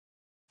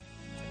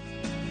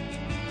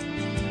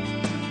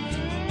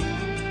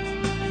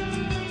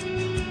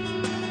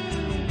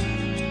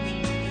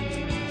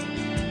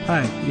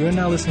Hi, you are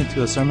now listening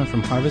to a sermon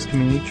from Harvest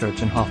Community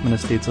Church in Hoffman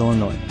Estates,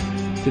 Illinois.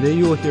 Today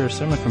you will hear a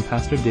sermon from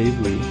Pastor Dave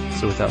Lee,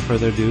 so without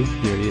further ado,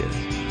 here he is.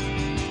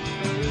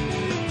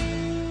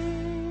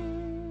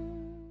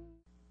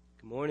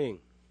 Good morning.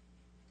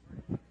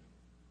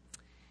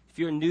 If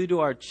you're new to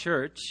our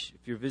church,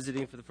 if you're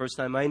visiting for the first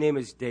time, my name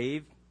is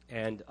Dave,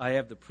 and I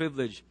have the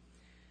privilege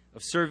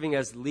of serving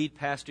as the lead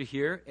pastor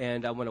here,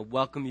 and I want to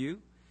welcome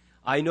you.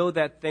 I know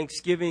that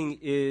Thanksgiving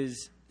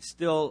is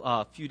still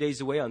a few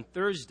days away on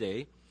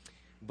Thursday,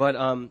 but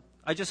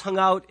I just hung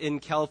out in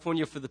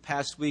California for the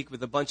past week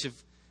with a bunch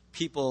of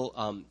people.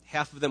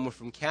 Half of them were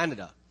from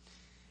Canada.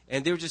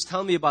 And they were just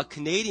telling me about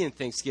Canadian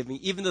Thanksgiving.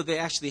 Even though they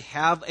actually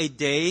have a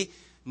day,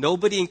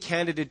 nobody in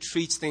Canada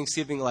treats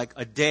Thanksgiving like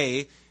a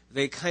day.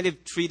 They kind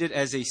of treat it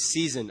as a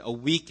season, a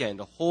weekend,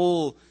 a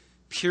whole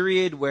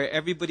period where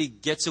everybody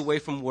gets away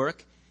from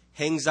work,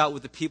 hangs out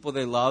with the people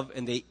they love,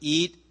 and they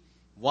eat,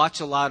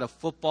 watch a lot of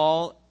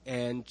football,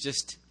 and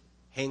just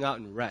hang out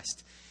and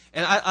rest.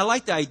 And I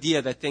like the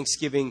idea that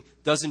Thanksgiving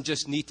doesn't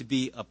just need to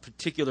be a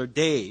particular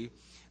day,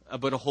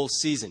 but a whole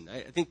season.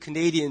 I think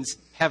Canadians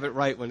have it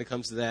right when it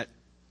comes to that.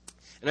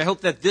 And I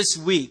hope that this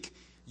week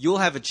you'll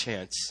have a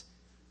chance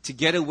to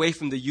get away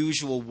from the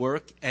usual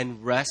work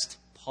and rest,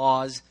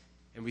 pause,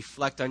 and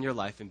reflect on your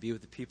life and be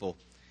with the people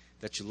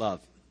that you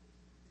love.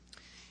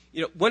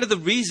 You know, one of the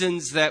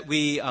reasons that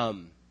we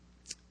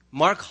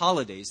mark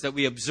holidays, that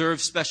we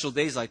observe special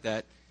days like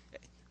that,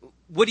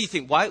 what do you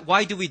think?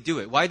 Why do we do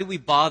it? Why do we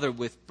bother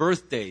with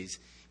birthdays?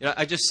 You know,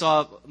 I just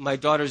saw my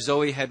daughter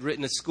Zoe had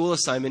written a school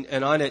assignment,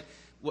 and on it,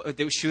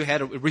 she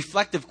had a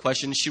reflective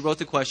question. She wrote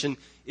the question,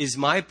 is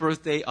my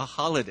birthday a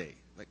holiday?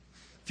 Like,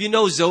 if you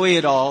know Zoe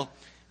at all,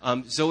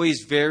 Zoe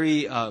is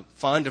very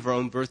fond of her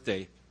own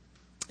birthday,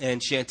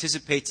 and she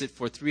anticipates it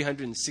for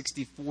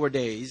 364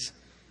 days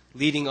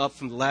leading up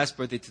from the last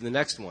birthday to the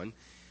next one.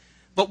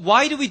 But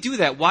why do we do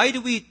that? Why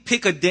do we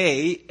pick a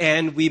day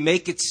and we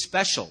make it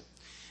special?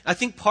 I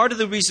think part of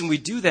the reason we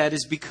do that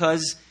is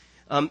because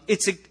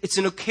it's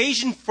an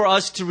occasion for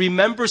us to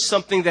remember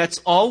something that's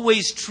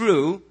always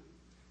true,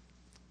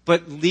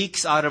 but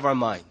leaks out of our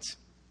minds.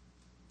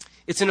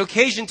 It's an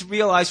occasion to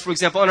realize, for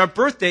example, on our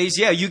birthdays,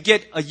 you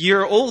get a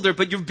year older,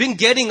 but you've been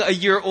getting a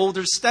year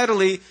older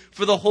steadily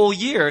for the whole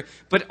year.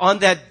 But on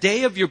that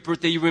day of your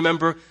birthday, you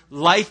remember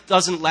life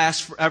doesn't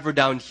last forever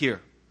down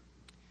here.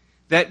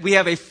 That we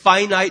have a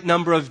finite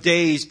number of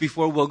days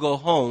before we'll go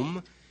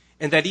home,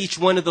 and that each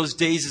one of those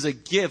days is a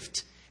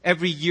gift.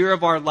 Every year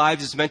of our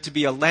lives is meant to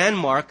be a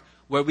landmark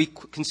where we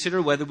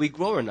consider whether we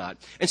grow or not.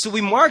 And so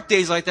we mark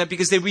days like that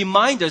because they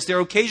remind us,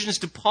 they're occasions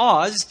to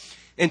pause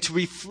and to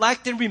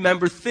reflect and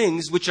remember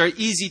things which are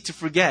easy to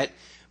forget,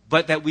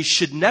 but that we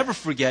should never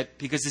forget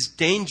because it's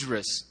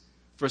dangerous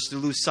for us to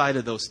lose sight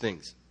of those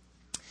things.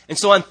 And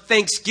so on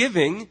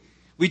Thanksgiving,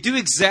 we do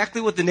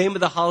exactly what the name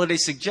of the holiday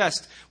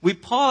suggests. We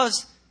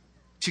pause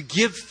to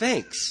give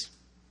thanks.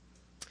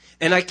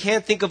 And I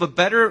can't think of a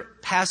better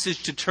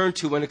passage to turn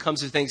to when it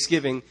comes to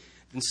Thanksgiving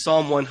than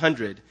Psalm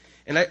 100.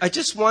 And I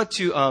just want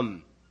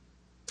to,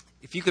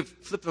 if you could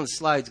flip on the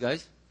slides,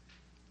 guys.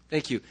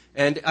 Thank you.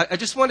 And I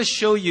just want to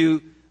show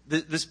you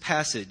this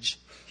passage.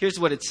 Here's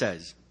what it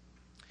says.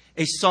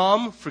 A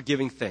psalm for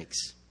giving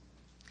thanks.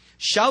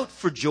 Shout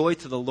for joy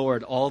to the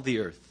Lord, all the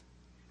earth.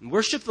 And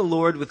worship the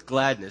Lord with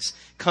gladness.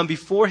 Come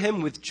before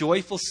him with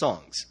joyful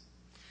songs.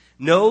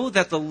 Know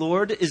that the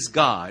Lord is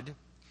God.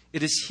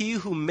 It is he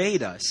who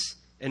made us,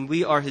 and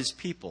we are his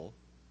people.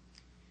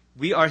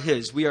 We are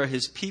his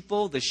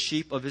people, the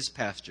sheep of his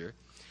pasture.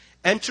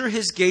 Enter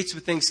his gates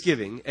with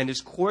thanksgiving and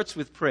his courts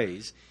with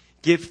praise.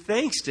 Give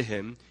thanks to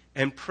him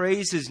and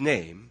praise his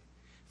name.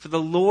 For the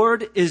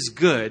Lord is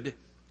good,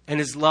 and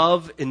his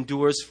love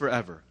endures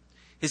forever.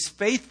 His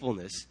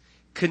faithfulness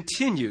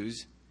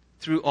continues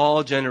through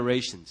all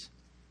generations.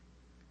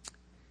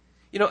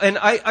 You know, and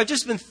I've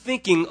just been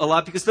thinking a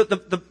lot because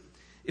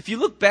if you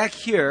look back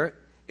here,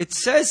 it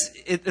says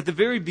at the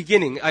very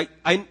beginning,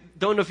 I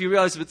don't know if you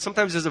realize, but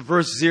sometimes there's a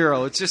verse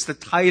 0. It's just the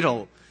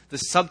title, the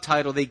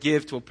subtitle they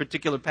give to a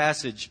particular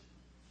passage.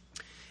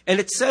 And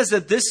it says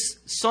that this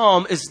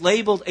psalm is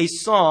labeled a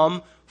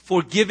psalm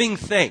for giving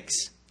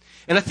thanks.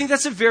 And I think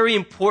that's a very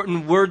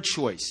important word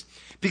choice,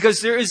 because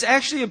there is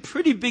actually a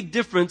pretty big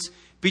difference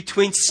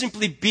between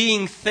simply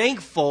being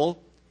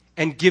thankful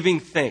and giving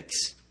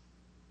thanks.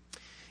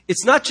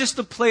 It's not just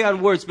a play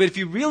on words, but if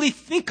you really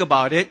think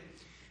about it,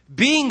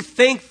 being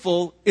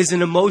thankful is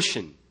an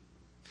emotion.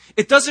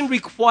 It doesn't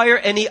require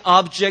any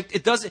object.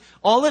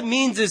 All it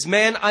means is,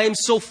 man, I am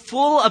so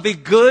full of a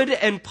good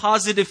and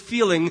positive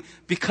feeling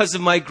because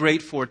of my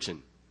great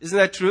fortune. Isn't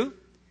that true?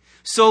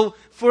 So,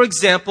 for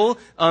example,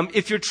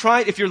 if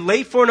you're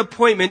late for an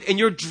appointment and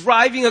you're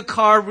driving a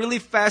car really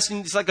fast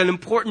and it's like an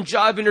important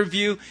job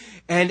interview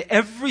and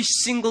every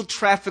single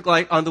traffic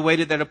light on the way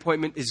to that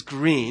appointment is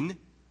green,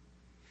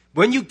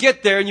 when you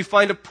get there and you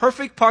find a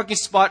perfect parking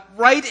spot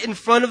right in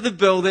front of the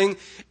building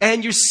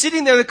and you're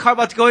sitting there in the car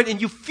about to go in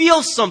and you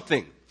feel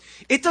something.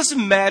 It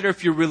doesn't matter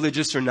if you're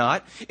religious or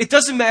not. It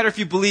doesn't matter if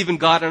you believe in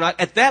God or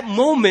not. At that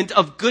moment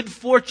of good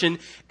fortune,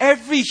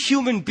 every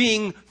human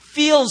being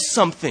feel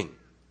something.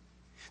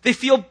 They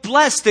feel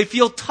blessed, they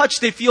feel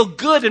touched, they feel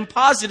good and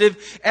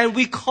positive, and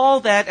we call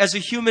that, as a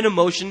human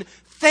emotion,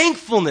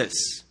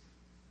 thankfulness.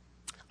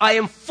 I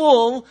am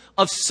full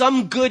of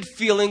some good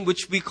feeling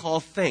which we call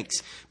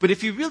thanks. But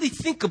if you really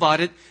think about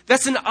it,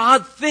 that's an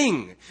odd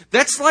thing.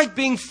 That's like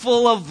being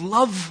full of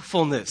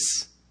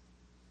lovefulness,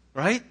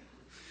 right?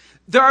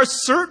 There are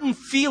certain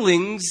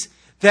feelings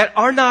that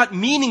are not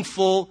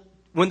meaningful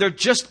when they're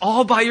just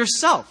all by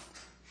yourself.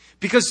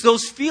 Because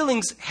those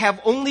feelings have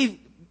only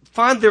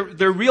found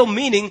their real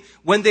meaning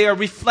when they are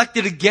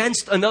reflected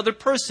against another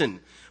person.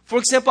 For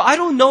example, I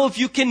don't know if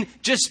you can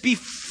just be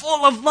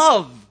full of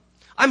love.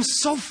 I'm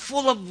so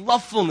full of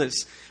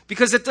lovefulness,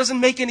 because it doesn't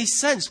make any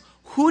sense.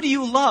 Who do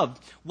you love?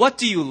 What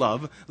do you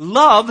love?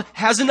 Love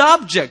has an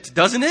object,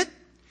 doesn't it?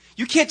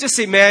 You can't just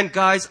say, man,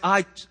 guys,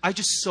 I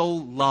just so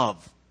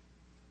love.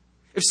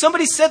 If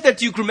somebody said that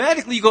to you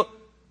grammatically, you go,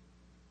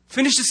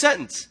 finish the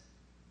sentence.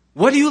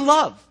 What do you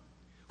love?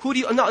 Who do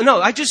you, no, I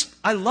love. I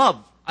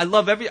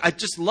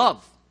just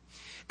love.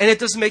 And it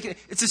doesn't make it,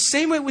 it's the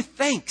same way with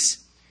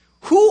thanks.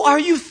 Who are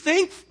you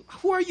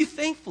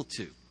thankful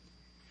to?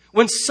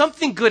 When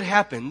something good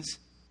happens,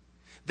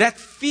 that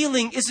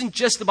feeling isn't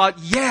just about,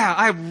 yeah,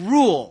 I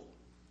rule.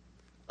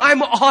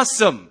 I'm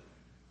awesome.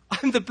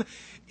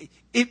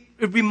 It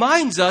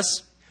reminds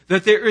us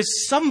that there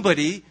is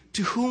somebody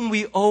to whom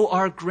we owe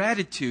our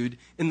gratitude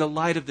in the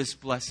light of this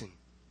blessing.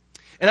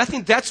 And I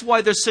think that's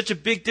why there's such a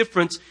big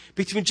difference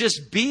between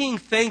just being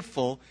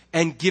thankful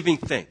and giving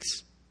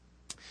thanks.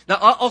 Now,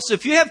 also,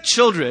 if you have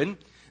children,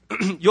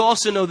 you'll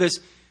also know this.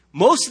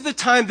 Most of the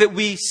time that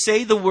we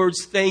say the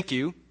words thank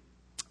you,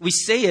 we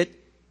say it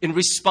in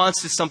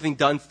response to something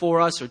done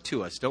for us or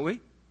to us, don't we?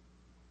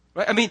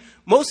 Right? I mean,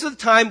 most of the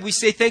time we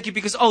say thank you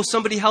because,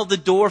 somebody held the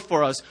door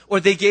for us, or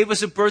they gave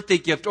us a birthday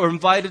gift, or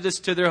invited us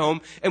to their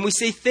home, and we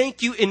say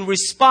thank you in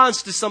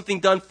response to something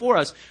done for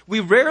us. We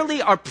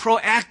rarely are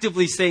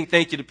proactively saying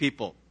thank you to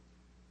people.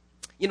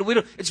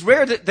 It's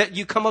rare that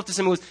you come up to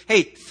someone who goes,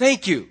 hey,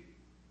 thank you.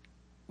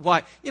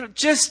 Why?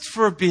 Just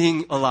for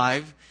being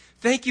alive.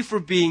 Thank you for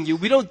being you.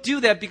 We don't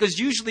do that because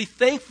usually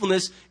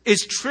thankfulness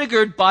is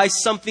triggered by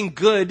something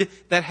good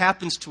that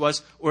happens to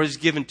us or is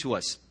given to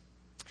us.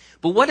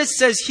 But what it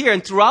says here,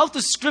 and throughout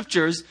the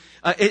scriptures,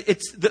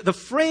 it's the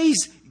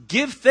phrase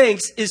give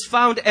thanks is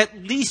found at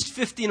least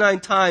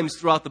 59 times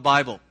throughout the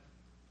Bible.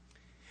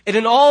 And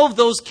in all of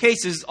those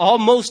cases,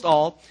 almost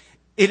all,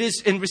 it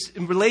is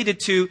related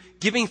to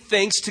giving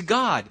thanks to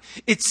God.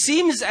 It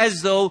seems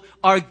as though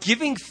our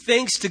giving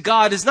thanks to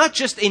God is not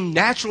just a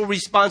natural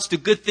response to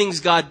good things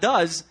God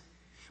does,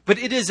 but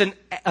it is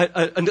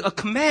a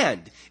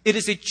command. It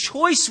is a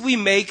choice we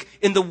make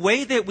in the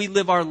way that we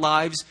live our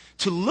lives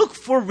to look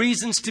for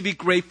reasons to be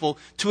grateful,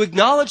 to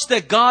acknowledge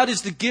that God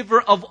is the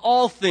giver of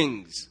all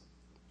things.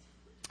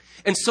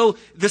 And so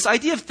this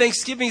idea of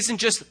Thanksgiving isn't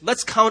just,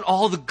 let's count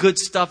all the good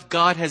stuff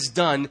God has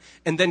done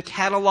and then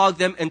catalog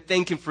them and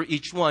thank Him for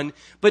each one.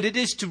 But it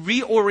is to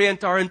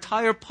reorient our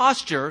entire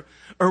posture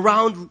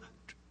around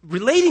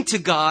relating to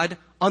God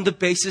on the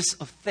basis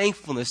of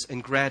thankfulness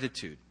and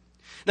gratitude.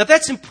 Now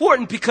that's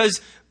important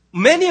because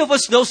many of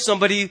us know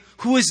somebody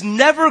who is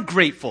never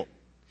grateful,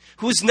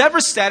 who is never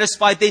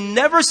satisfied. They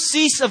never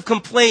cease of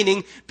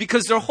complaining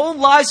because their whole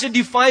lives are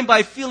defined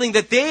by feeling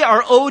that they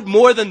are owed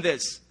more than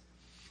this.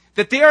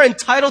 That they are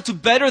entitled to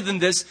better than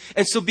this.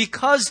 And so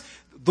because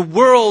the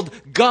world,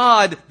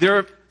 God,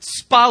 their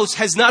spouse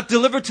has not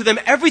delivered to them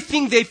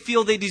everything they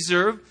feel they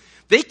deserve,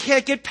 they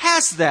can't get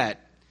past that.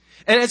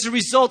 And as a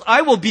result,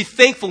 I will be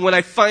thankful when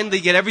I finally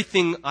get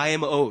everything I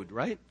am owed,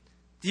 right?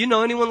 Do you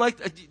know anyone like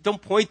that?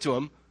 Don't point to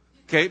them,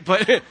 okay?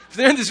 But if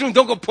they're in this room,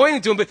 don't go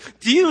pointing to them. But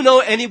do you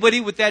know anybody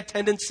with that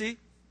tendency?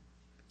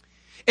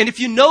 And if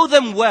you know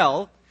them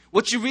well,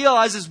 what you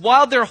realize is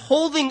while they're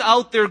holding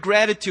out their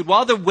gratitude,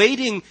 while they're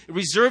waiting,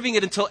 reserving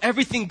it until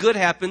everything good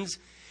happens,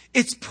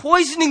 it's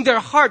poisoning their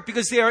heart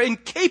because they are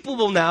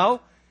incapable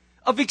now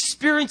of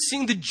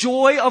experiencing the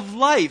joy of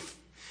life.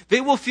 They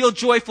will feel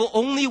joyful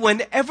only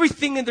when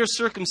everything in their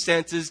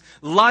circumstances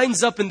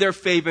lines up in their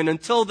favor. And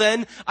until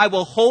then, I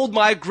will hold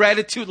my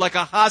gratitude like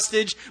a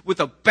hostage with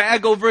a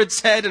bag over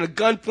its head and a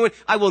gun point.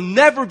 I will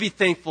never be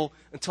thankful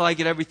until I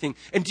get everything.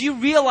 And do you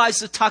realize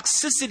the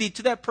toxicity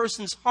to that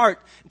person's heart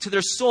and to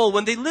their soul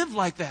when they live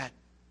like that?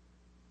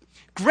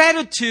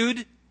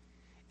 Gratitude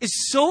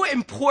is so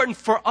important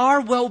for our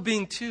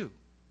well-being too.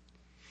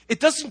 It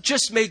doesn't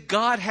just make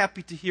God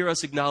happy to hear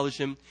us acknowledge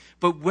Him,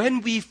 but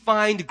when we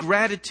find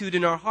gratitude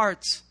in our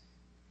hearts,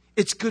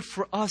 it's good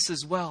for us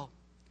as well.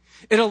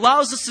 It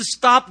allows us to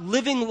stop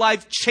living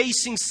life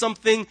chasing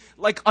something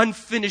like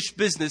unfinished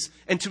business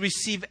and to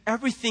receive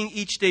everything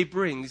each day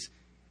brings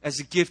as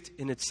a gift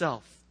in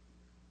itself.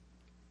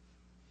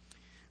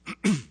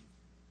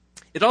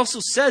 It also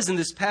says in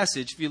this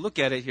passage, if you look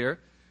at it here,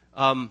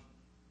 let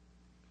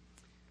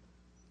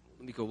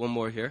me go one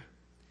more here,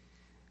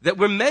 that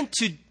we're meant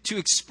to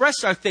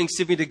express our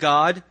thanksgiving to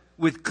God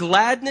with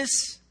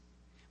gladness,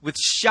 with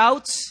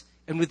shouts,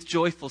 and with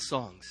joyful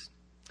songs.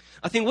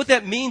 I think what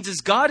that means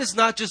is God is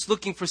not just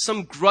looking for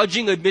some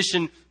grudging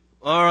admission,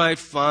 all right,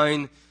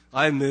 fine.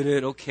 I admit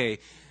it. Okay.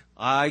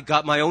 I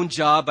got my own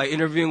job by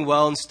interviewing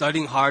well and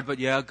studying hard, but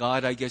yeah,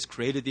 God, I guess,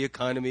 created the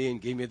economy and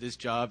gave me this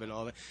job and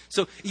all that.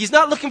 So he's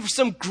not looking for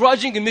some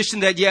grudging admission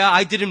that, yeah,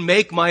 I didn't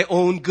make my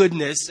own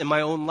goodness in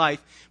my own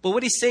life. But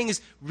what he's saying is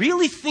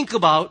really think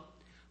about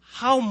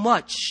how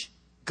much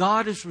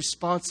God is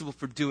responsible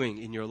for doing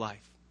in your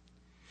life.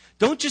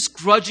 Don't just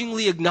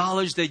grudgingly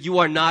acknowledge that you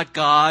are not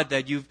God,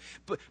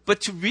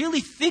 but to really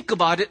think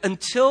about it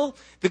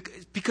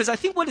because I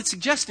think what it's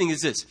suggesting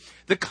is this.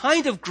 The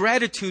kind of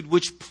gratitude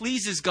which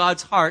pleases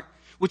God's heart,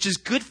 which is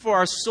good for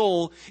our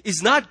soul,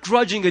 is not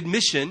grudging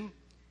admission,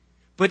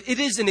 but it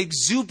is an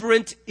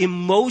exuberant,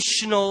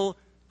 emotional,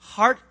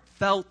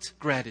 heartfelt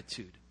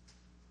gratitude.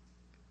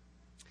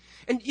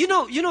 And you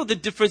know the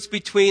difference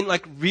between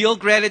like real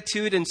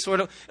gratitude and sort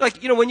of,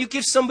 like, when you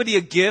give somebody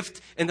a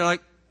gift and they're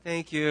like,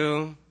 thank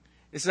you.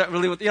 It's not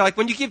really like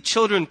when you give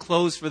children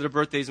clothes for their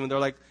birthdays when they're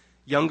like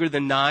younger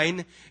than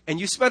 9, and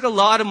you spend a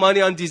lot of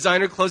money on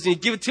designer clothes and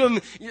you give it to them,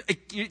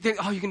 you think,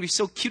 oh, you're going to be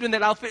so cute in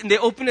that outfit. And they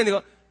open it and they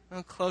go,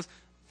 oh, clothes,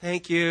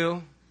 thank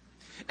you.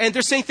 And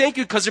they're saying thank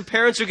you because their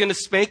parents are going to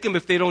spank them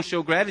if they don't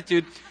show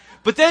gratitude.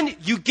 But then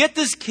you get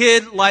this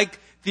kid like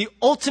the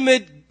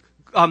ultimate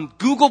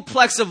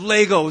Googleplex of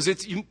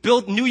Legos. You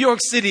build New York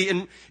City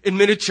in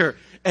miniature.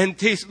 And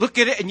they look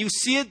at it and you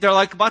see it. They're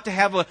like about to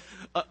have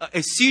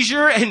a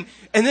seizure, and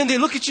then they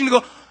look at you and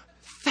go,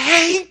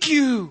 thank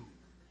you.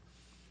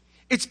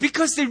 It's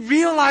because they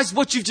realize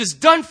what you've just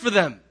done for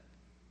them.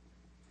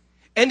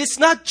 And it's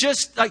not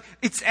just like,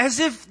 it's as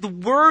if the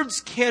words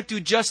can't do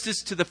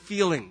justice to the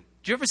feeling.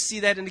 Do you ever see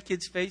that in a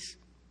kid's face?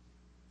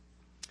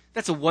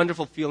 That's a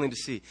wonderful feeling to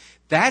see.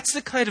 That's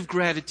the kind of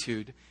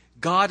gratitude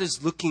God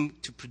is looking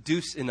to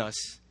produce in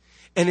us.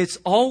 And it's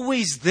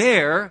always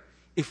there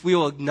if we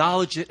will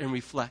acknowledge it and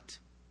reflect.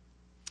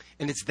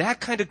 And it's that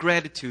kind of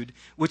gratitude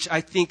which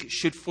I think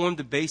should form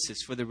the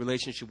basis for the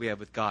relationship we have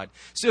with God.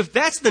 So if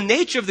that's the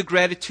nature of the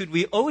gratitude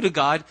we owe to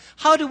God,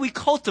 how do we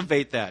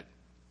cultivate that?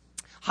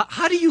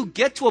 How do you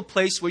get to a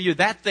place where you're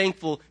that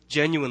thankful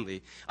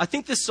genuinely? I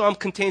think this psalm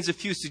contains a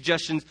few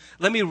suggestions.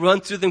 Let me run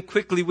through them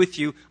quickly with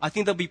you. I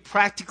think they'll be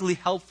practically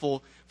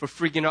helpful for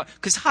figuring out.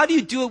 Because how do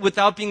you do it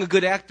without being a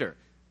good actor?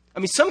 I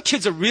mean, some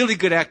kids are really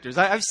good actors.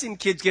 I've seen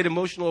kids get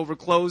emotional over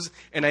clothes,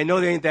 and I know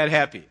they ain't that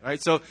happy,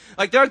 right? So,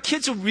 there are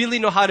kids who really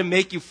know how to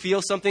make you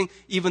feel something,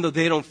 even though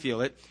they don't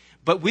feel it.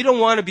 But we don't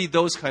want to be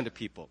those kind of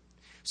people.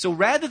 So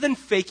rather than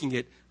faking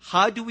it,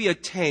 how do we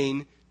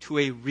attain to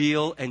a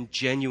real and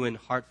genuine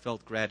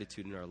heartfelt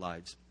gratitude in our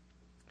lives?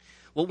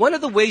 Well, one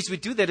of the ways we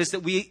do that is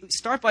that we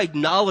start by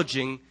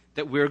acknowledging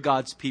that we're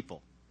God's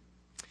people.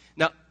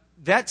 Now,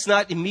 that's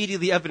not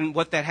immediately evident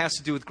what that has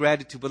to do with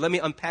gratitude, but let me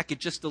unpack it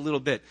just a little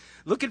bit.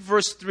 Look at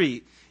verse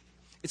 3.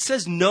 It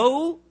says,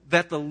 know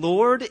that the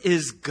Lord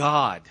is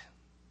God.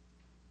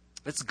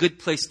 That's a good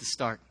place to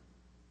start.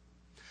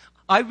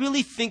 I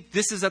really think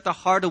this is at the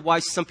heart of why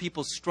some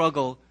people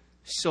struggle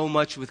so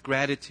much with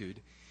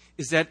gratitude,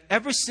 is that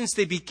ever since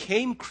they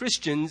became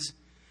Christians,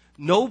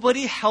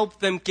 nobody helped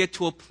them get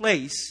to a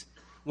place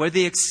where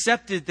they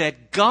accepted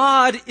that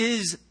God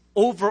is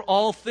over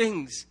all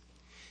things.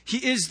 He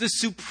is the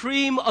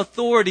supreme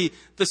authority,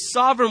 the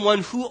sovereign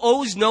one who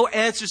owes no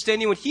answers to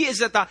anyone. He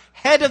is at the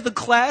head of the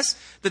class,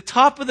 the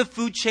top of the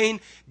food chain.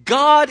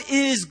 God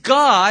is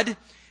God.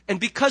 And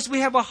because we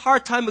have a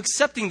hard time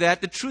accepting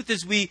that, the truth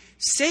is we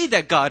say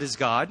that God is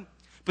God.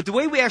 But the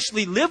way we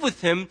actually live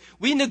with Him,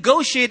 we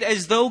negotiate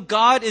as though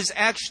God is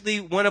actually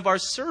one of our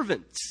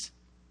servants.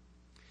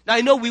 Now,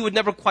 I know we would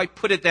never quite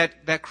put it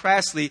that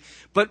crassly,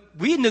 but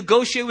we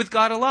negotiate with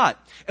God a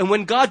lot. And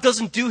when God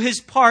doesn't do His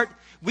part,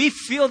 we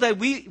feel that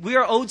we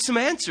are owed some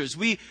answers.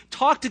 We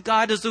talk to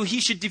God as though He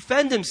should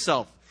defend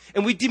Himself.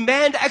 And we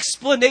demand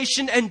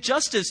explanation and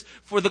justice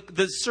for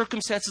the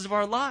circumstances of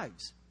our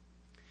lives.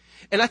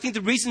 And I think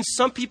the reason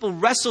some people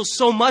wrestle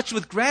so much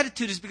with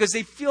gratitude is because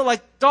they feel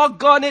like,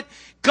 doggone it,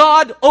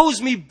 God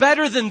owes me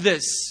better than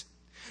this.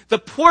 The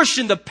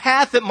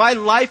path that my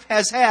life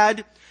has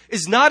had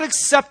is not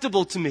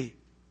acceptable to me.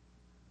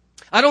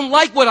 I don't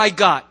like what I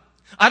got.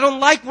 I don't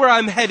like where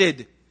I'm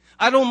headed.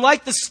 I don't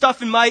like the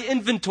stuff in my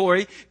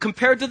inventory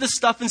compared to the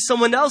stuff in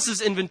someone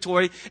else's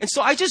inventory. And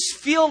so I just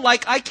feel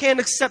like I can't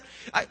accept.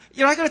 I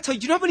got to tell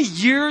you, how many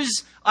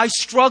years I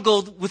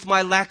struggled with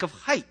my lack of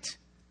height?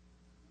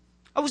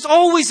 I was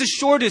always the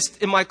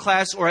shortest in my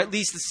class, or at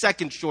least the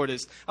second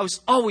shortest. I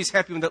was always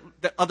happy when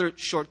that other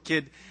short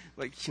kid,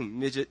 like, you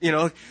midget,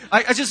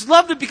 I just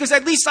loved it because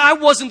at least I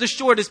wasn't the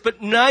shortest.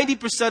 But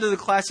 90% of the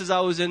classes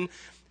I was in,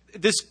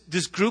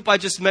 this group I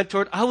just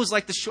mentored, I was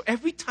like the short.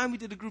 Every time we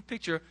did a group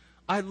picture,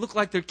 I looked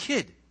like their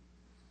kid.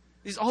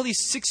 All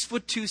these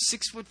 6'2",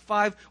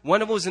 6'5".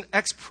 One of them was an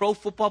ex-pro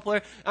football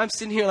player. I'm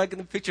sitting here like in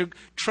the picture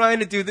trying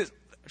to do this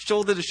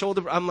shoulder to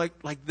shoulder. I'm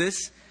like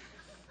this.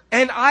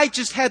 And I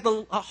just had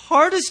the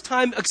hardest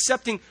time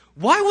accepting,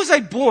 why was I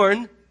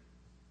born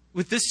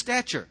with this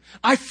stature?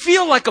 I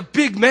feel like a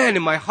big man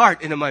in my heart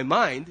and in my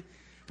mind.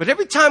 But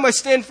every time I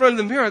stand in front of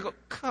the mirror, I go,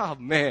 oh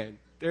man,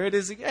 there it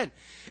is again.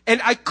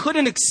 And I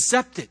couldn't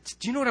accept it.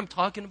 Do you know what I'm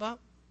talking about?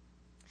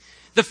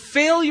 The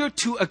failure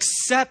to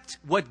accept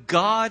what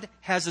God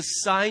has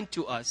assigned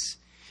to us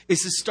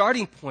is the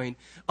starting point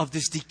of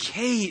this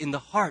decay in the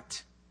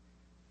heart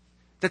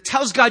that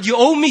tells God, you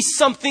owe me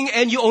something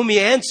and you owe me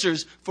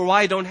answers for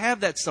why I don't have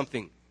that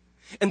something.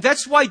 And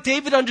that's why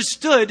David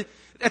understood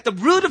at the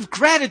root of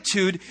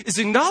gratitude is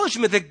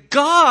acknowledgement that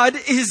God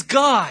is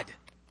God.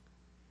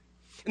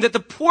 And that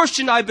the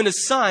portion I've been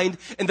assigned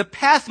and the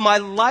path my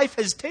life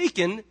has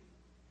taken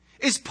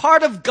is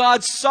part of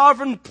God's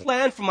sovereign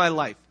plan for my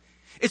life.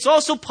 It's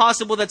also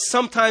possible that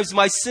sometimes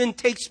my sin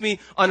takes me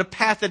on a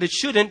path that it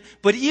shouldn't,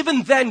 but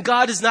even then,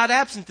 God is not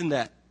absent in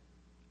that.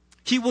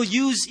 He will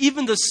use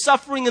even the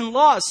suffering and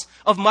loss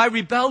of my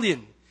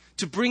rebellion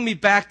to bring me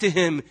back to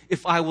Him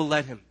if I will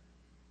let Him.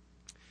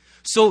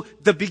 So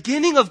the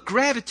beginning of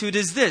gratitude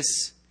is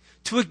this,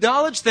 to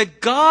acknowledge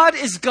that God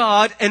is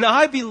God and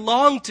I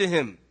belong to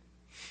Him.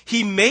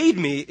 He made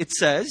me, it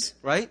says,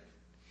 right?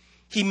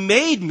 He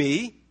made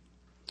me,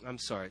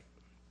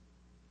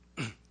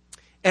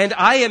 and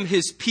I am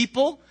His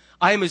people.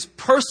 I am His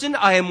person.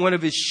 I am one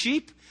of His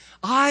sheep.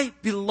 I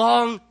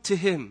belong to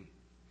Him.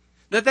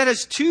 That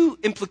has two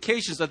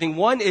implications, I think.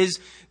 One is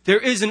there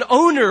is an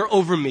owner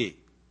over me.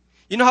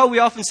 You know how we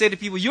often say to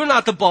people, you're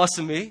not the boss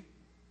of me.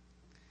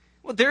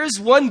 Well, there is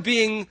one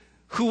being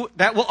who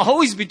that will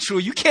always be true.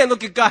 You can't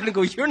look at God and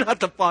go, you're not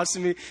the boss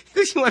of me.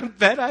 You want to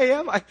bet I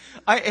am?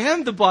 I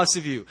am the boss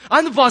of you.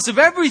 I'm the boss of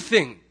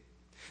everything.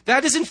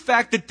 That is, in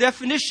fact, the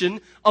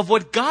definition of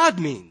what God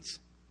means.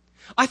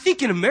 I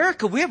think in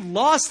America, we have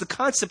lost the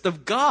concept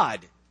of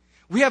God.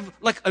 We have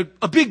like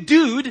a big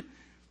dude,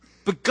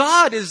 but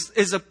God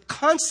is a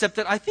concept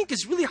that I think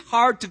is really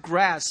hard to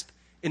grasp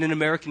in an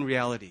American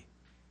reality.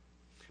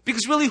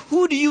 Because really,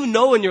 who do you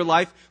know in your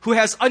life who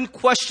has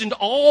unquestioned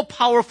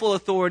all-powerful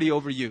authority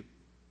over you?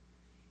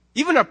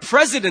 Even our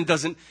president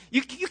doesn't.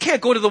 You can't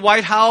go to the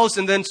White House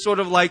and then sort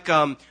of like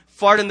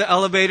fart in the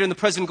elevator and the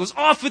president goes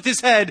off with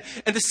his head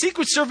and the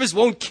Secret Service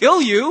won't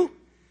kill you.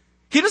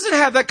 He doesn't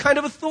have that kind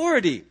of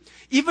authority.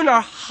 Even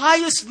our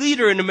highest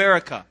leader in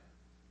America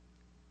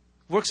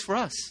works for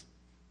us.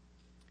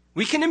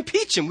 We can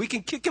impeach him. We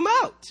can kick him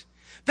out.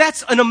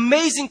 That's an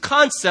amazing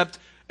concept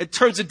in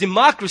terms of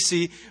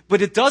democracy,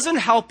 but it doesn't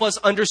help us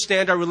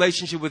understand our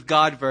relationship with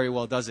God very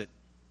well, does it?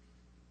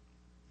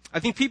 I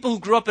think people who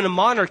grew up in a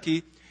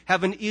monarchy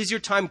have an easier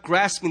time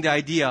grasping the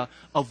idea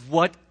of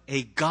what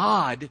a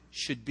God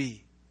should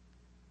be.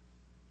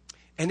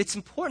 And it's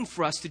important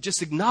for us to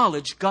just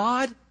acknowledge,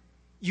 God,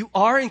 you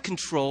are in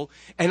control,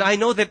 and I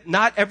know that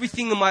not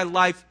everything in my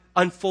life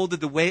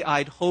unfolded the way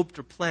I'd hoped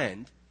or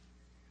planned,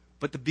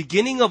 but the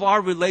beginning of our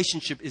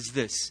relationship is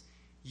this.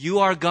 You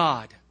are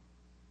God,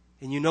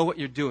 and you know what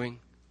you're doing,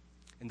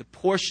 and the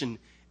portion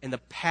and the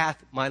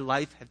path my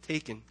life have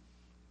taken.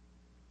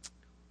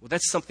 Well,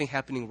 that's something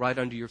happening right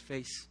under your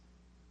face.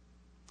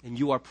 And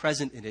you are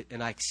present in it,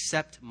 and I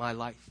accept my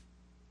life.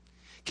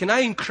 Can I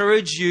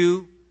encourage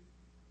you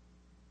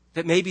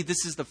that maybe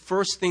this is the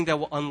first thing that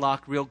will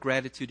unlock real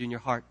gratitude in your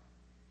heart?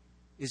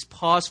 Is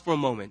pause for a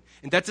moment.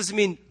 And that doesn't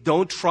mean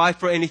don't try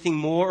for anything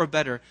more or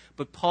better,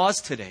 but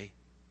pause today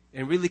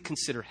and really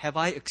consider, have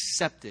I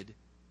accepted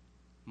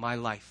my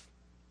life?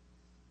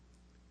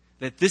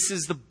 That this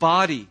is the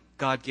body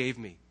God gave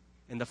me,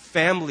 and the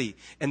family,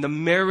 and the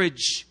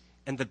marriage,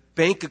 and the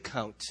bank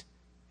account,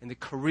 and the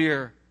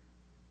career,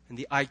 and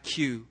the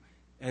IQ,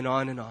 and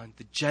on,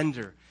 the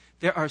gender.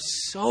 There are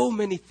so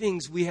many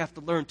things we have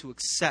to learn to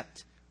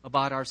accept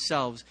about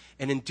ourselves.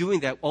 And in doing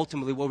that,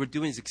 ultimately what we're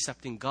doing is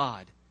accepting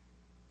God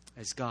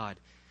as God.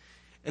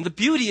 And the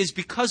beauty is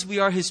because we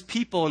are His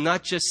people and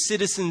not just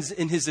citizens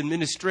in His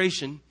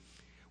administration,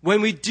 when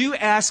we do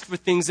ask for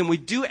things and we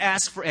do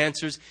ask for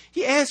answers,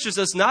 He answers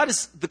us not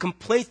as the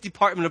complaints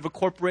department of a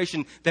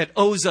corporation that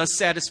owes us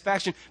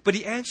satisfaction, but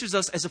He answers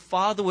us as a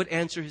father would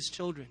answer his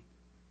children.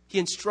 He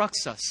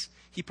instructs us.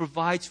 He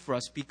provides for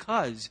us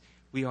because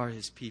we are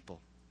His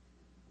people.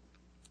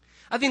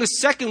 I think the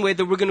second way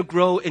that we're going to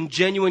grow in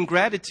genuine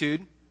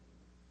gratitude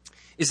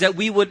is that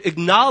we would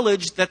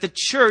acknowledge that the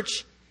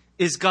church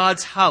is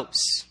God's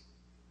house.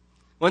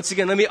 Once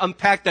again, let me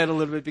unpack that a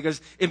little bit because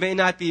it may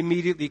not be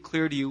immediately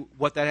clear to you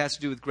what that has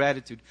to do with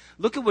gratitude.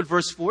 Look at what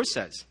verse 4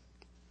 says.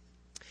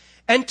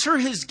 Enter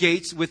His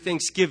gates with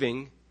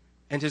thanksgiving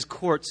and His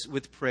courts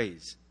with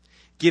praise.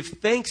 Give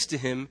thanks to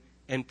Him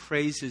and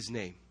praise His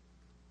name.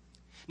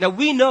 Now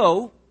we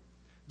know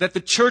that the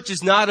church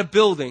is not a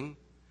building,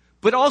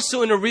 but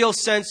also in a real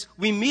sense,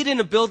 we meet in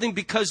a building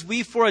because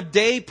we for a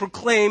day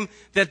proclaim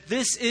that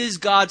this is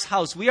God's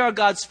house. We are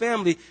God's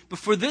family. But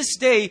for this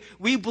day,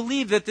 we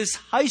believe that this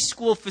high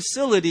school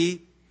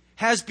facility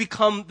has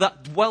become the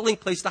dwelling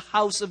place, the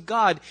house of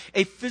God,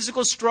 a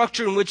physical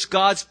structure in which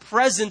God's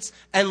presence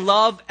and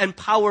love and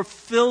power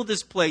fill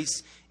this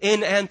place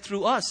in and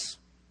through us.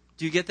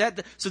 Do you get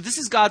that? So this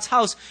is God's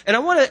house. And I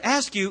want to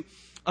ask you,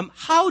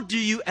 how do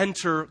you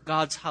enter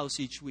God's house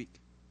each week?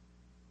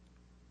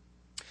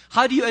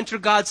 How do you enter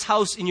God's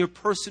house in your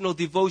personal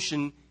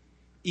devotion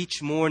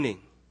each morning?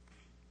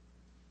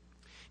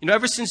 You know,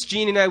 ever since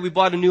Jean and I, we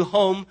bought a new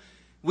home,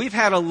 We've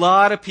had a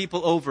lot of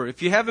people over.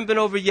 If you haven't been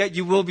over yet,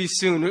 you will be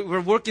soon.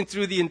 We're working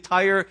through the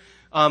entire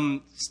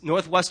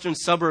northwestern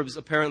suburbs,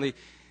 apparently.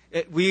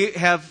 We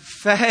have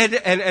fed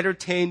and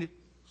entertained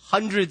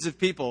hundreds of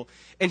people.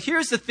 And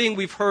here's the thing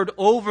we've heard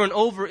over and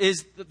over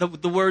is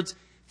the words,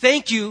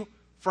 thank you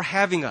for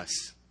having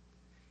us.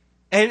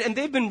 And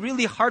they've been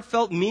really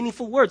heartfelt,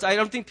 meaningful words. I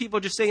don't think people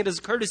are just saying it as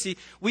a courtesy.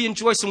 We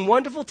enjoy some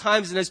wonderful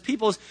times, and as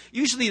people,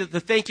 usually the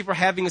thank you for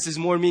having us is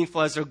more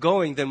meaningful as they're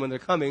going than when they're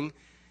coming.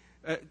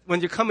 When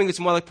you're coming, it's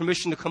more like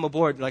permission to come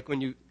aboard, like when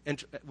you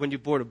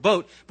board a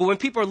boat. But when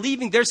people are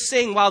leaving, they're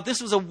saying, wow,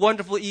 this was a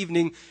wonderful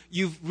evening.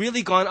 You've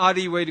really gone out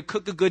of your way to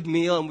cook a good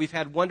meal, and we've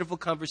had wonderful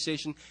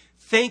conversation.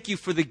 Thank you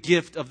for the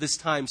gift of this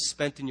time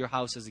spent in your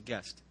house as a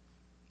guest.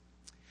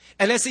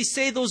 And as they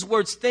say those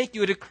words, thank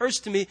you, it occurs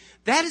to me,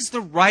 that is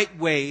the right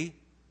way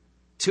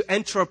to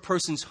enter a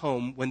person's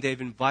home when they've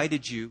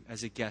invited you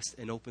as a guest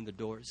and opened the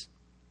doors.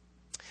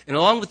 And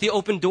along with the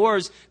open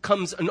doors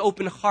comes an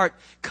open heart,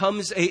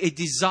 comes a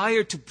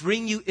desire to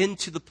bring you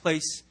into the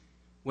place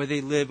where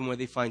they live and where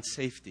they find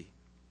safety.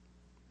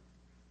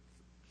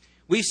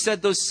 We've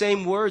said those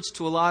same words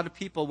to a lot of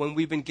people when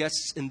we've been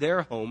guests in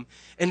their home.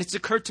 And it's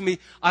occurred to me,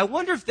 I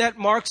wonder if that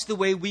marks the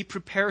way we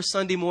prepare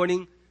Sunday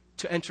morning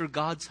to enter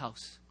God's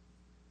house.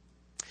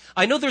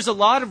 I know there's a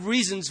lot of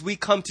reasons we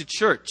come to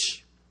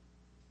church.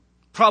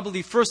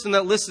 Probably first on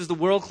that list is the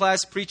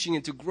world-class preaching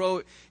and to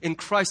grow in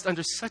Christ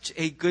under such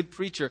a good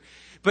preacher.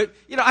 But,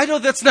 I know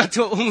that's not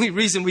the only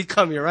reason we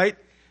come here, right?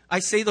 I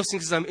say those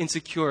things because I'm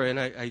insecure and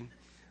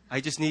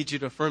I just need you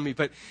to affirm me.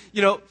 But,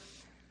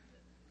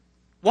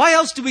 why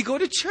else do we go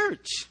to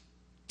church?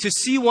 To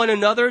see one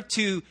another,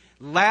 to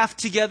laugh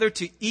together,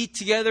 to eat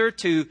together,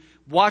 to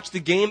watch the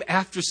game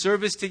after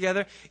service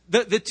together.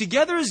 The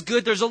together is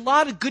good. There's a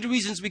lot of good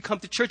reasons we come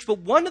to church, but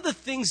one of the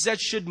things that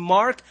should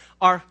mark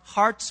our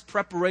heart's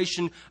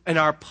preparation and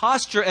our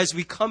posture as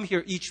we come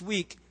here each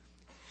week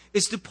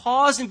is to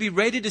pause and be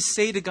ready to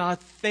say to God,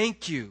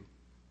 thank you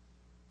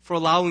for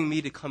allowing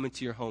me to come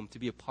into your home, to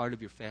be a part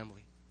of your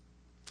family.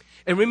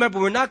 And remember,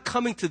 we're not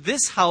coming to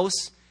this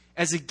house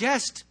as a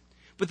guest.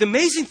 But the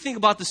amazing thing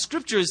about the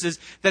scriptures is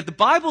that the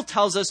Bible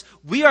tells us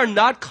we are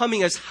not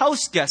coming as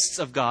house guests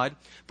of God,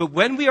 but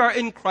when we are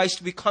in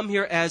Christ, we come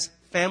here as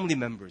family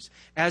members,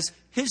 as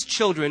His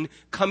children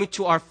coming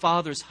to our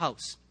Father's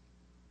house.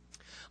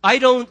 I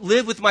don't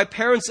live with my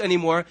parents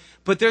anymore,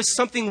 but there's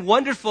something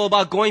wonderful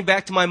about going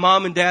back to my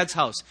mom and dad's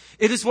house.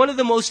 It is one of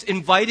the most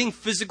inviting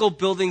physical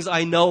buildings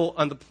I know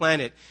on the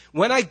planet.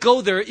 When I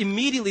go there,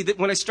 immediately,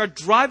 when I start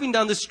driving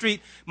down the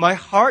street, my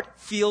heart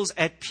feels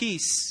at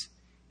peace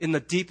in the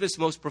deepest,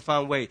 most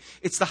profound way.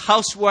 It's the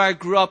house where I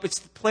grew up. It's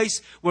the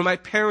place where my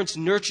parents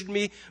nurtured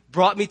me,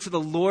 brought me to the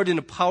Lord in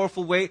a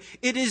powerful way.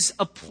 It is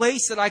a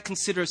place that I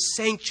consider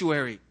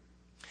sanctuary.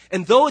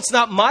 And though it's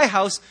not my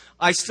house,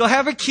 I still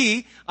have a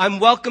key. I'm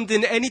welcomed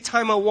in any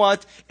time I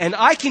want, and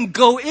I can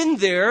go in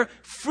there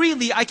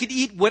freely. I can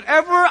eat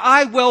whatever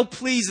I well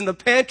please in the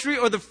pantry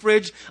or the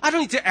fridge. I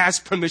don't need to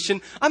ask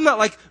permission. I'm not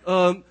like,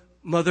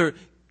 Mother,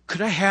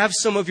 could I have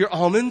some of your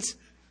almonds?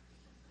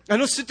 I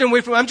don't sit there and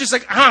wait for them. I'm just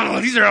like,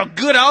 these are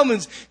good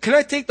almonds. Can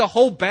I take the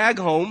whole bag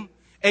home?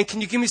 And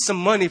can you give me some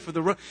money for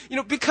the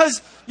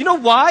because,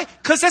 why?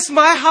 Because that's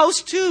my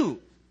house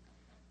too.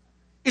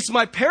 It's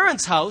my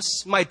parents'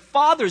 house, my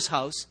father's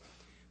house,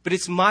 but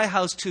it's my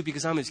house too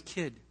because I'm his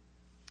kid.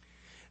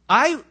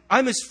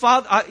 I'm his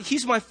father.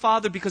 He's my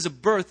father because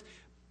of birth,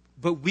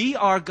 but we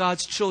are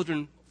God's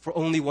children for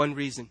only one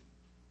reason.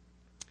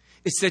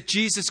 It's that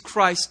Jesus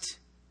Christ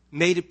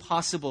made it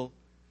possible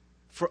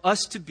for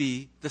us to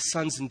be the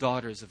sons and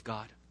daughters of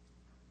God.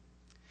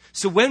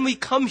 So when we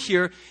come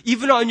here,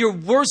 even on your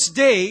worst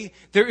day,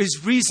 there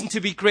is reason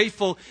to be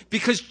grateful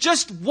because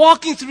just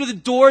walking through the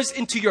doors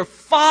into your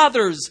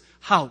Father's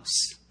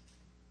house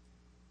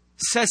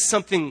says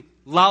something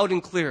loud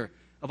and clear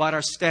about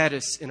our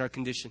status and our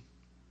condition.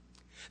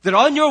 That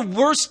on your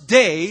worst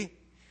day,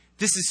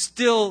 this is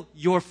still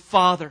your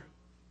Father.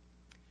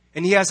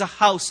 And He has a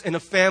house and a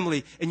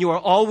family, and you are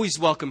always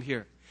welcome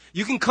here.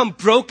 You can come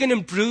broken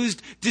and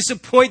bruised,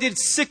 disappointed,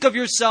 sick of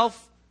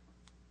yourself,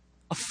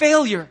 a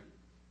failure.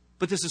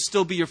 But this will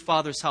still be your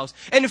Father's house.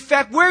 And in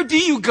fact, where do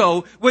you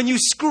go when you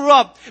screw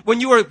up? When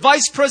you were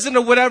vice president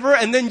or whatever,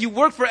 and then you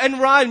work for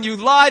Enron and you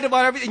lied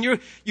about everything, and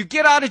you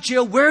get out of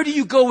jail. Where do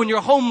you go when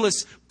you're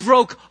homeless,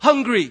 broke,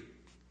 hungry?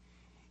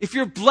 If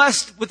you're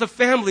blessed with a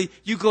family,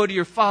 you go to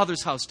your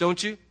Father's house,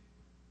 don't you?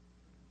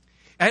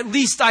 At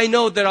least I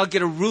know that I'll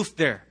get a roof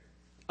there,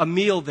 a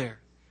meal there.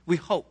 We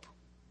hope.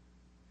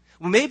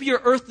 Well, maybe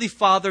your earthly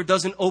father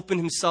doesn't open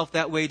himself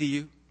that way to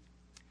you.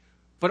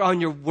 But on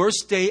your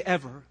worst day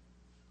ever,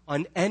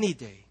 on any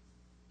day,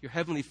 your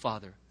heavenly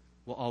Father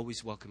will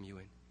always welcome you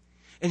in.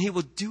 And He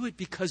will do it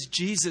because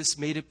Jesus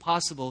made it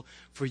possible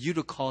for you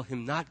to call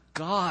Him not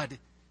God,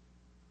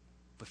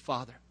 but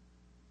Father.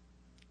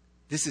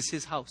 This is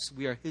His house.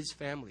 We are His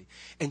family.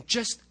 And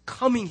just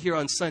coming here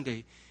on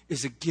Sunday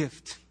is a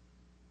gift.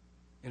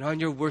 And on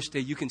your worst day,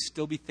 you can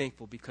still be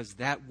thankful because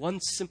that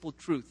one simple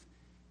truth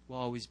will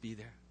always be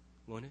there.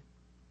 Won't it?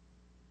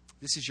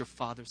 This is your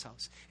Father's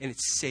house, and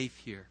it's safe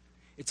here.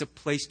 It's a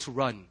place to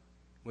run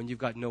when you've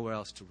got nowhere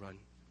else to run.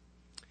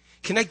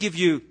 Can I give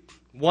you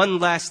one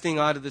last thing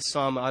out of this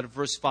psalm, out of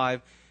verse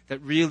 5,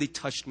 that really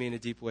touched me in a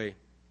deep way?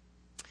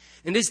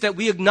 And it's that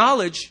we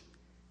acknowledge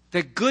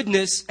that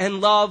goodness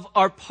and love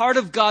are part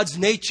of God's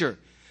nature.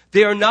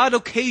 They are not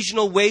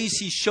occasional ways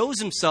He shows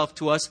Himself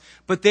to us,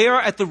 but they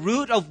are at the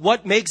root of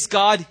what makes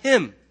God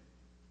Him.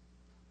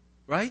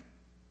 Right?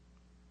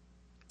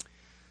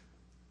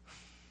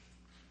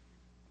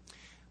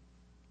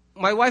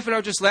 My wife and I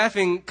were just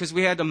laughing because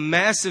we had a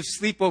massive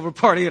sleepover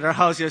party at our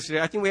house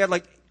yesterday. I think we had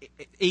like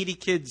 80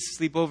 kids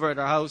sleep over at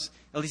our house.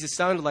 At least it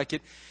sounded like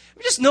it.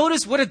 We just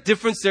noticed what a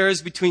difference there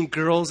is between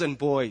girls and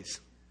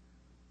boys.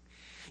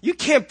 You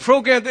can't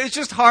program that. It's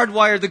just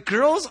hardwired. The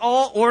girls,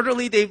 all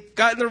orderly. They've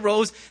gotten their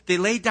rows. They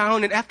lay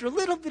down, and after a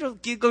little bit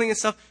of giggling and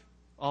stuff,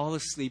 all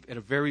asleep at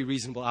a very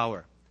reasonable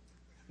hour.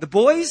 The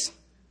boys,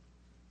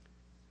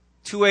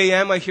 2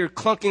 a.m., I hear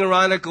clunking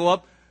around. I go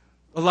up.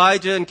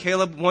 Elijah and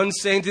Caleb, one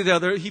saying to the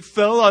other, he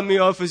fell on me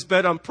off his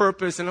bed on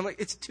purpose. And I'm like,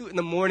 it's 2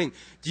 a.m.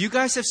 Do you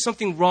guys have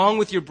something wrong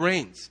with your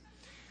brains?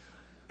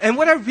 And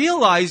what I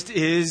realized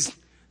is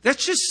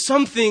that's just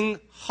something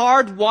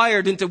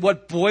hardwired into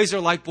what boys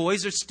are like.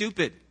 Boys are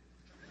stupid.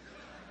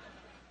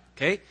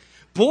 Okay?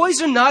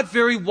 Boys are not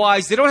very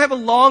wise. They don't have a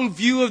long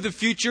view of the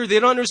future. They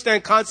don't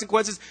understand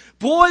consequences.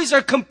 Boys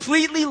are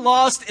completely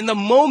lost in the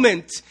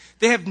moment.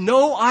 They have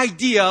no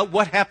idea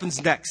what happens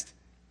next.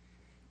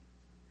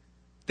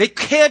 They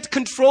can't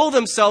control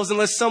themselves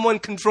unless someone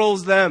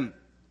controls them.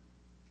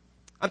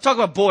 I'm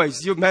talking about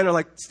boys. You men are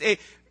like, hey,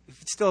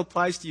 if it still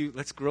applies to you,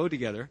 let's grow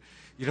together.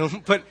 You know,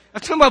 but I'm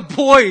talking about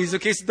boys,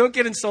 okay? So don't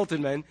get insulted,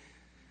 men.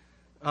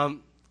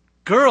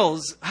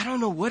 Girls, I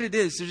don't know what it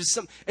is. There's just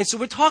some, and so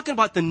we're talking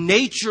about the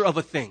nature of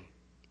a thing.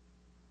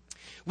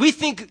 We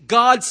think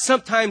God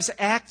sometimes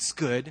acts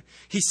good.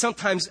 He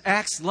sometimes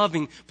acts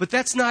loving, but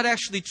that's not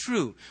actually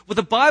true. What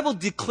the Bible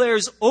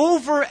declares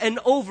over and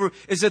over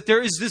is that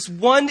there is this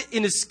one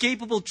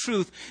inescapable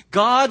truth.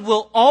 God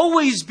will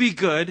always be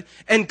good,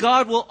 and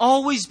God will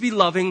always be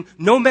loving,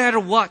 no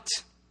matter what.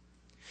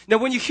 Now,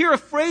 when you hear a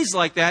phrase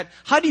like that,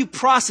 how do you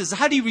process it?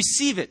 How do you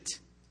receive it?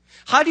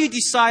 How do you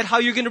decide how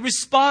you're going to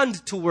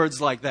respond to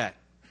words like that?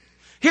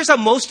 Here's how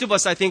most of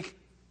us, I think,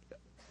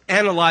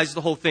 analyze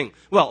the whole thing.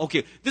 Well,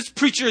 okay, this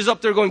preacher is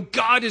up there going,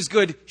 God is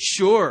good.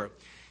 Sure.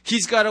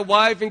 He's got a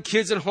wife and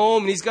kids at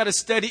home, and he's got a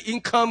steady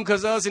income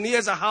because of us, and he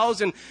has a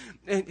house, and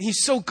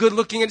he's so good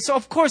looking. And so,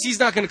 of course, he's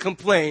not going to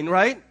complain,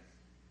 right?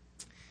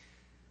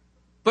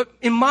 But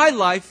in my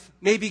life,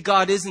 maybe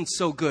God isn't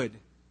so good.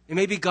 And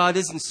maybe God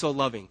isn't so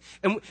loving.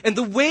 And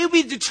the way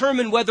we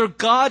determine whether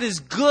God is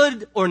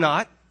good or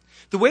not,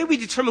 the way we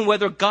determine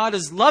whether God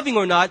is loving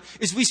or not,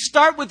 is we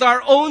start with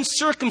our own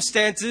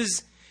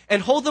circumstances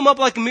and hold them up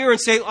like a mirror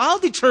and say, I'll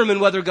determine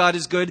whether God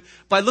is good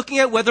by looking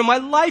at whether my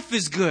life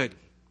is good.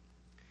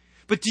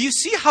 But do you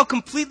see how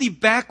completely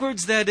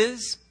backwards that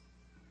is?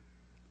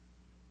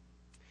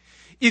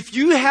 If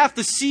you have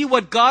to see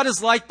what God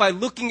is like by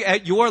looking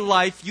at your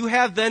life, you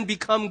have then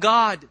become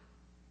God.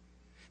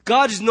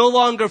 God is no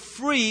longer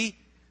free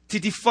to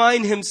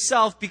define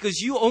Himself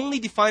because you only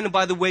define Him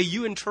by the way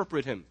you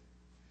interpret Him.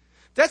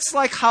 That's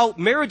like how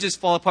marriages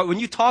fall apart. When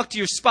you talk to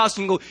your spouse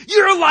and you go,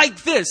 you're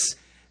like this.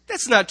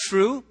 That's not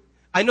true.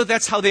 I know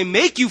that's how they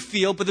make you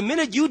feel, but the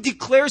minute you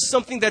declare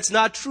something that's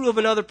not true of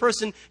another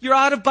person, you're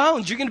out of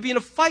bounds. You're going to be in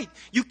a fight.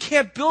 You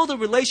can't build a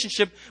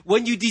relationship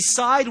when you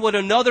decide what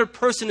another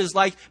person is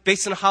like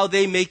based on how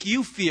they make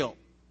you feel.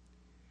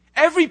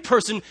 Every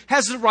person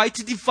has the right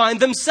to define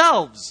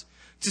themselves,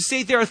 to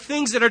say there are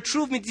things that are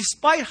true of me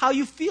despite how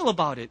you feel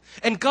about it.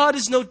 And God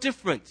is no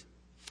different.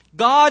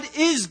 God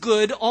is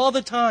good all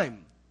the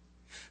time.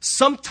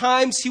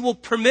 Sometimes He will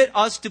permit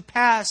us to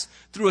pass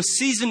through a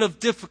season of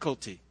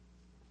difficulty.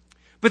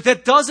 But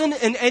that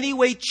doesn't in any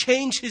way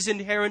change His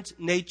inherent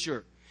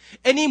nature.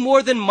 Any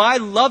more than my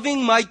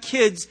loving my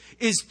kids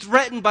is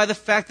threatened by the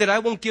fact that I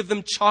won't give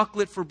them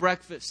chocolate for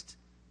breakfast.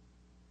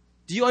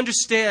 Do you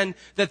understand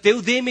that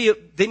they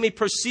may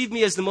perceive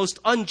me as the most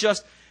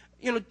unjust?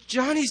 You know,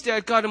 Johnny's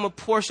dad got him a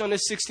Porsche on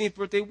his 16th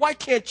birthday. Why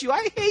can't you?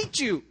 I hate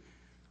you.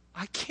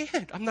 I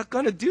can't. I'm not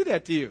going to do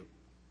that to you.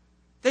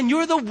 Then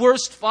you're the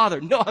worst father.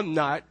 No, I'm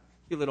not,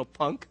 you little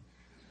punk.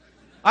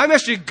 I'm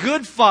actually a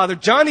good father.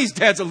 Johnny's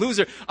dad's a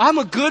loser. I'm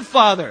a good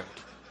father.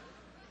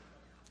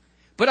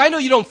 But I know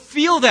you don't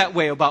feel that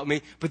way about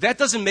me, but that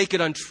doesn't make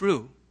it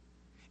untrue.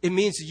 It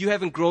means that you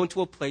haven't grown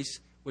to a place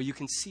where you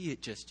can see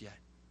it just yet.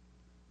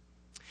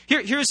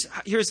 Here's.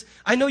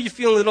 I know you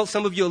feel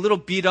some of you a little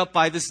beat up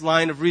by this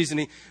line of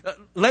reasoning.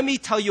 Let me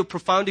tell you a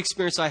profound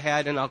experience I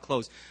had, and I'll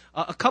close.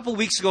 A couple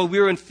weeks ago, we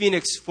were in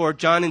Phoenix for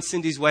John and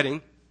Cindy's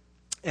wedding.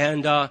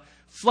 And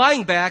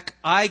flying back,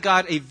 I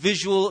got a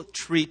visual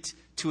treat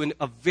to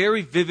a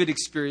very vivid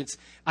experience.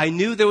 I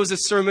knew there was a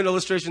sermon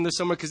illustration there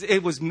somewhere because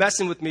it was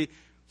messing with me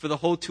for the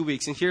whole 2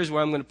 weeks. And here's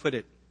where I'm going to put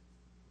it.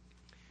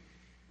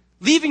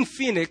 Leaving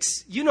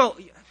Phoenix, you know,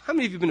 how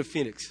many of you have been to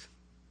Phoenix?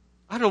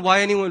 I don't know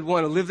why anyone would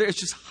want to live there. It's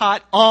just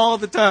hot all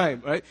the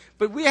time, right?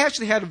 But we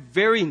actually had a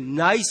very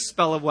nice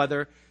spell of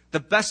weather, the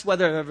best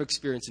weather I've ever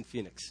experienced in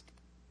Phoenix.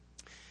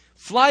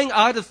 Flying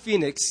out of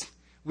Phoenix,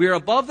 we were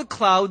above the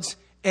clouds,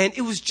 and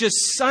it was just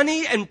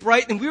sunny and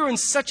bright, and we were in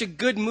such a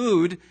good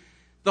mood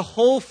the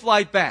whole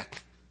flight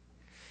back.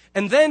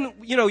 And then,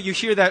 you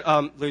hear that,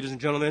 ladies and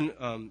gentlemen,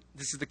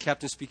 this is the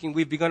captain speaking.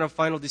 We've begun our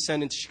final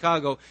descent into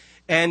Chicago,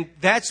 and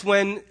that's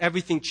when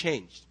everything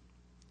changed.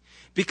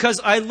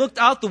 Because I looked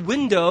out the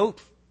window,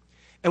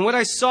 and what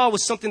I saw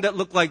was something that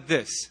looked like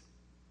this.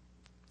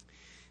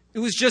 It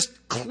was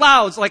just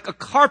clouds, like a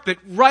carpet,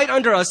 right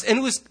under us. And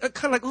it was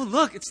kind of like, oh,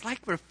 look, it's like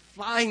we're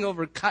flying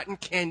over cotton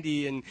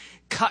candy and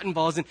cotton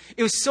balls. And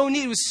it was so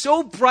neat. It was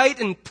so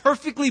bright and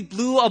perfectly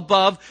blue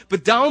above.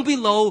 But down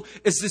below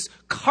is this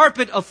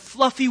carpet of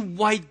fluffy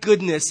white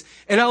goodness.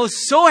 And I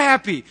was so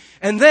happy.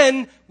 And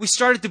then we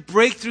started to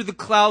break through the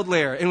cloud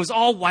layer. And it was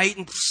all white.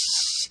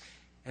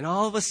 And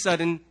all of a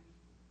sudden,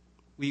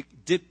 we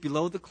dipped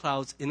below the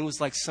clouds. And it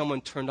was like someone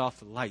turned off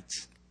the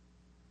lights.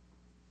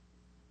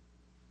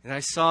 And I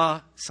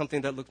saw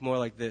something that looked more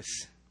like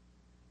this.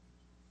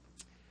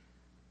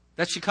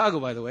 That's Chicago,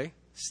 by the way,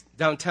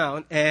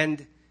 downtown.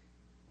 And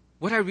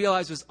what I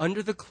realized was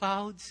under the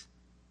clouds,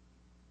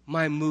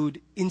 my mood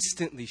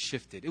instantly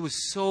shifted. It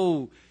was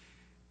so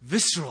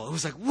visceral. It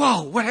was like,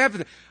 whoa, what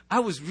happened?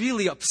 I was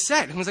really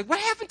upset. I was like, what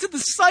happened to the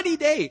sunny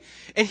day?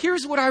 And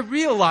here's what I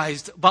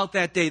realized about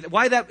that day,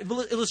 why that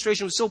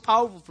illustration was so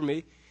powerful for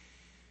me,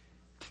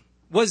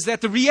 was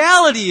that the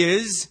reality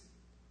is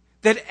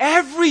that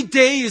every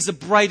day is a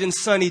bright and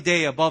sunny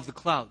day above the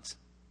clouds.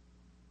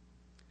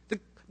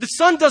 The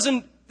sun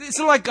doesn't, it's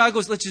not like God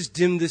goes, let's just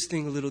dim this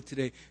thing a little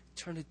today.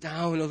 Turn it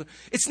down a little.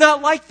 It's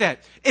not like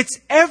that.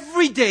 It's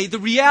every day. The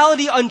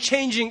reality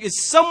unchanging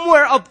is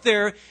somewhere up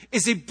there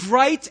is a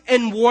bright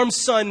and warm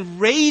sun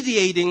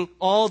radiating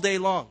all day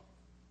long.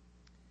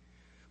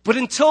 But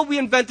until we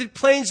invented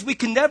planes, we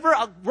can never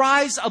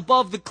rise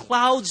above the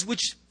clouds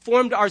which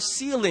formed our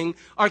ceiling,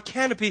 our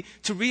canopy,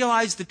 to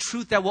realize the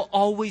truth that will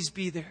always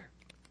be there.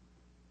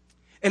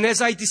 And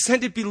as I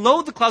descended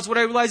below the clouds, what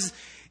I realized is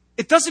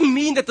it doesn't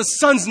mean that the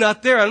sun's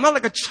not there. I'm not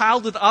like a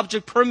child with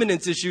object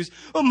permanence issues.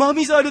 Oh,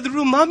 mommy's out of the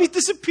room. Mommy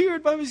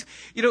disappeared.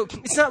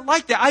 It's not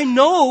like that. I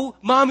know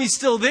mommy's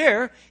still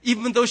there,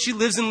 even though she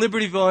lives in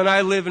Libertyville and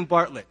I live in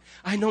Bartlett.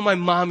 I know my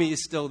mommy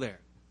is still there.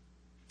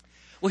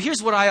 Well,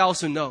 here's what I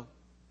also know.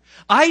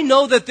 I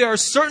know that there are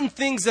certain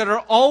things that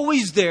are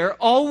always there,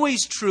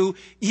 always true,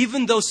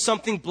 even though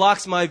something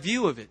blocks my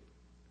view of it.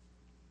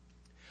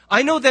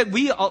 I know that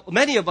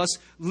many of us,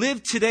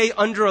 live today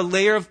under a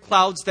layer of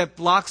clouds that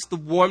blocks the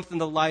warmth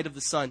and the light of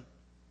the sun.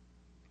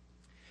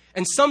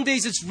 And some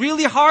days it's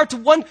really hard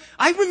to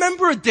I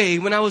remember a day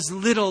when I was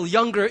little,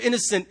 younger,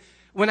 innocent,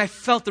 when I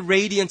felt the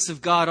radiance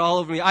of God all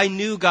over me. I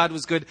knew God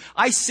was good.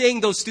 I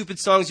sang those stupid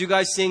songs you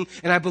guys sing,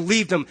 and I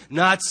believed them.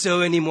 Not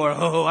so anymore.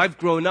 Oh, I've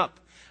grown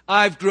up.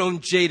 I've grown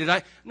jaded.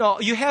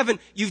 No, you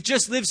haven't. You've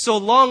just lived so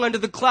long under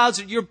the clouds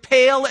that you're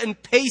pale and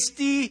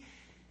pasty,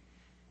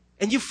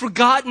 and you've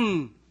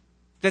forgotten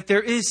that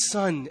there is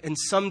sun, and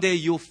someday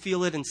you'll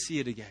feel it and see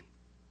it again.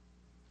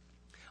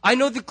 I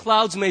know the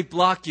clouds may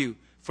block you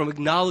from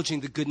acknowledging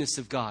the goodness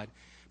of God,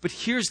 but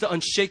here's the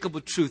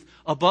unshakable truth.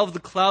 Above the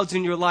clouds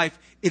in your life,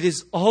 it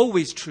is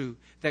always true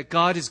that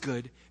God is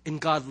good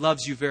and God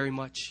loves you very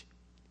much.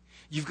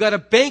 You've got to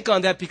bank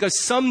on that because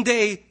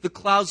someday the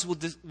clouds will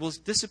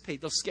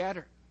dissipate, they'll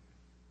scatter.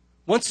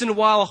 Once in a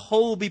while, a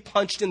hole will be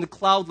punched in the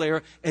cloud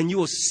layer and you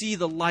will see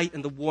the light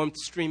and the warmth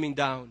streaming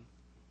down.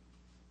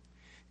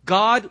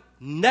 God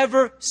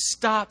never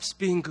stops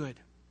being good.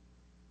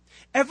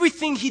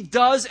 Everything He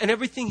does and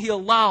everything He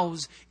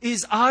allows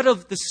is out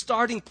of the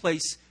starting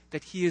place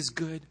that He is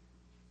good.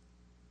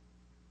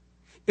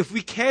 If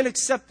we can't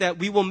accept that,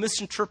 we will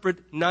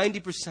misinterpret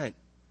 90%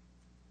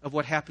 of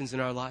what happens in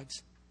our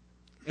lives.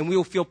 And we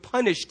will feel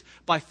punished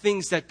by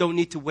things that don't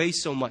need to weigh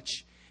so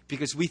much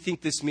because we think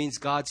this means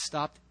God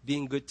stopped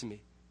being good to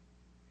me.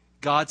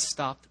 God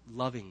stopped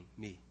loving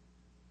me.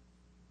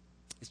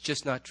 It's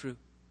just not true.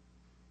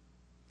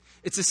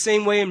 It's the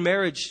same way in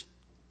marriage.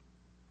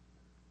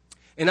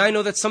 And I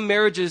know that some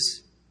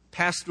marriages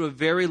pass through a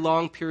very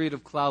long period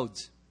of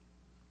clouds.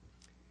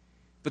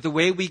 But the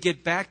way we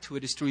get back to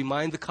it is to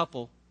remind the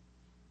couple,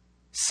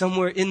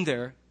 somewhere in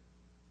there,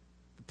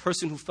 the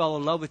person who fell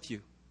in love with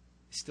you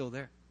is still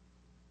there.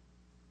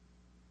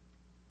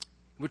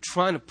 We're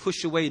trying to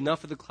push away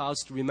enough of the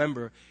clouds to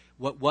remember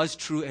what was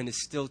true and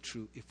is still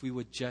true if we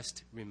would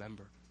just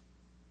remember.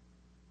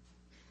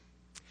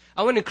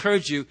 I want to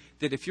encourage you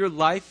that if your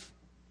life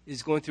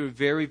is going through a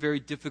very, very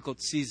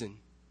difficult season,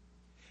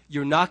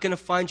 you're not going to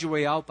find your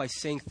way out by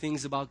saying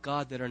things about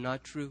God that are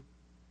not true.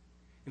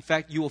 In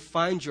fact, you will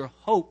find your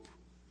hope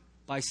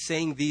by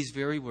saying these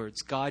very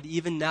words. God,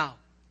 even now,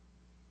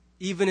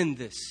 even in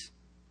this,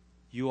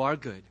 you are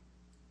good,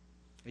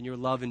 and your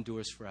love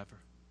endures forever.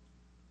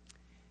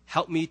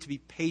 Help me to be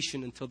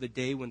patient until the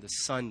day when the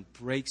sun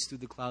breaks through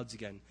the clouds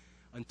again.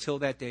 Until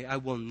that day, I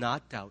will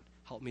not doubt.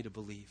 Help me to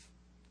believe.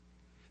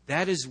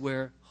 That is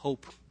where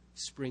hope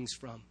springs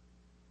from.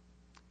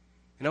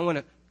 And I want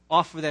to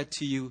offer that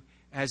to you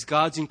as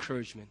God's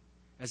encouragement,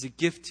 as a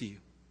gift to you.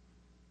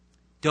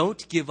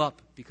 Don't give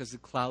up because the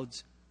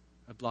clouds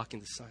are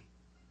blocking the sun.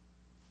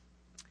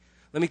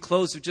 Let me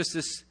close with just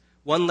this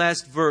one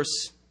last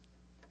verse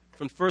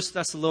from 1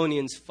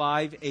 Thessalonians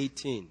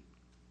 5:18.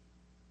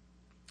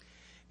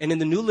 And in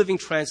the New Living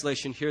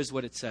Translation, here's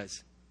what it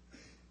says.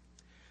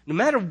 No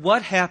matter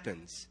what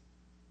happens,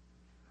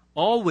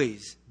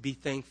 always be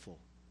thankful,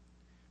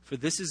 for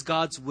this is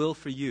God's will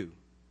for you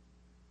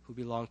who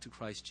belong to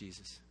Christ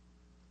Jesus.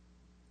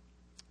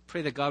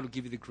 Pray that God will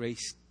give you the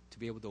grace to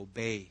be able to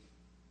obey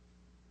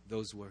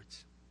those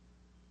words.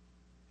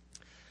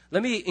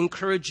 Let me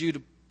encourage you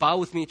to bow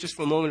with me just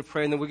for a moment of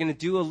prayer, and then we're going to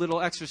do a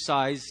little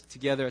exercise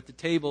together at the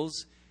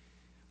tables.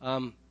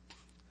 Don't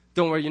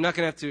worry, you're not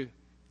going to have to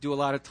do a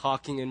lot of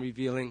talking and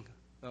revealing.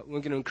 We're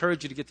going to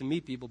encourage you to get to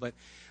meet people, but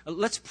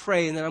let's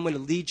pray, and then I'm going to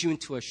lead you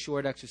into a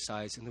short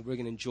exercise, and then we're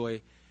going to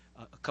enjoy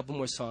a couple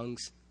more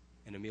songs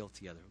and a meal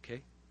together,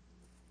 okay?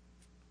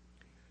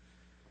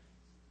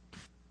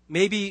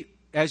 Maybe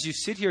as you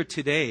sit here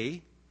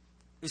today,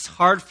 it's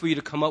hard for you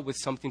to come up with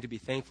something to be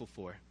thankful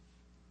for.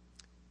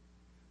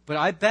 But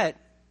I bet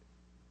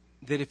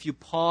that if you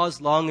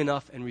pause long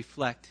enough and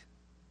reflect,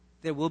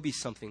 there will be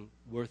something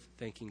worth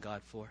thanking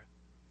God for.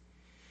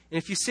 And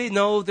if you say,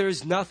 no,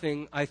 there's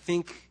nothing, I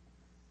think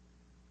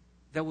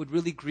that would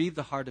really grieve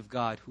the heart of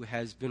God who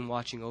has been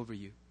watching over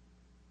you.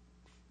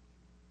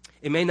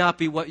 It may not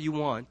be what you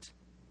want,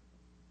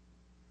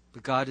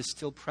 but God is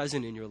still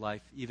present in your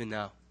life even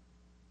now.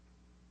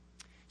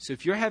 So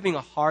if you're having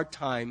a hard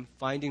time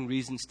finding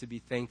reasons to be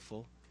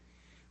thankful,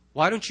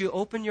 why don't you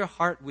open your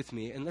heart with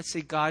me and let's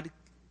say, God,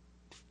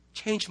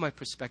 change my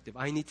perspective.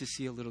 I need to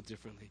see a little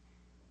differently.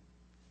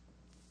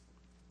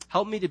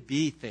 Help me to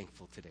be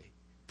thankful today.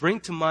 Bring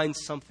to mind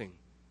something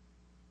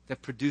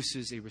that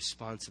produces a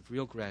response of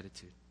real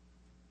gratitude.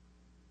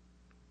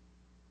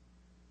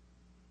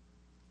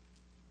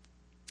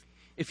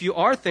 If you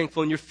are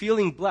thankful and you're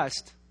feeling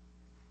blessed,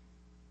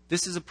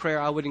 this is a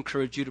prayer I would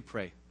encourage you to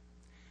pray.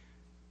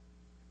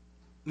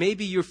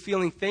 Maybe you're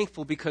feeling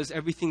thankful because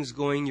everything's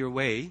going your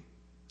way,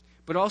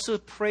 but also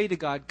pray to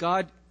God,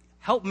 God,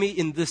 help me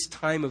in this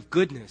time of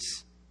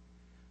goodness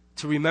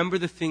to remember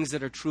the things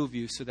that are true of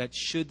you so that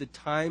should the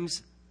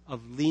times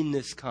of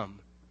leanness come,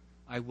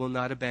 I will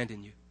not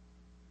abandon you.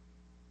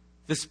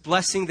 This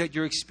blessing that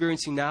you're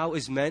experiencing now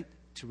is meant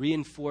to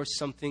reinforce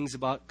some things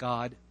about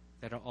God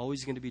that are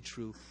always going to be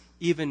true,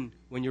 even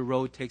when your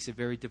road takes a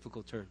very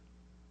difficult turn.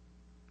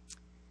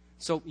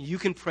 So you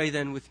can pray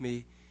then with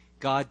me,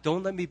 God,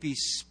 don't let me be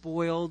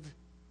spoiled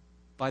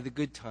by the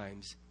good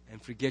times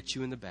and forget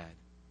you in the bad.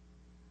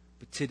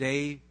 But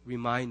today,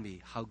 remind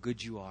me how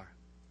good you are.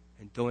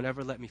 And don't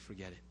ever let me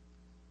forget it.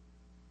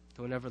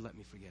 Don't ever let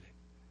me forget it.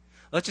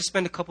 Let's just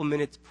spend a couple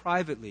minutes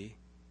privately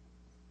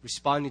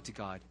responding to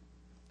God.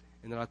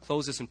 And then I'll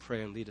close this in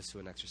prayer and lead us to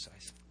an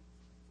exercise.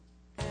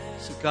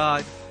 So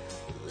God,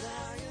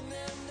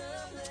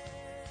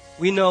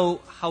 we know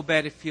how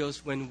bad it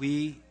feels when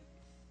we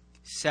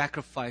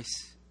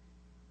sacrifice,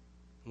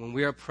 when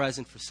we are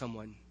present for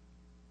someone,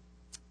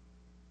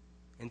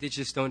 and they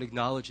just don't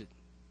acknowledge it.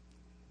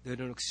 They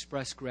don't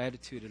express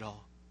gratitude at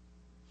all.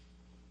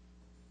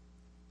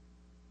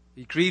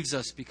 It grieves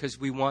us because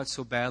we want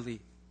so badly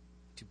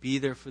to be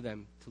there for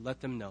them, to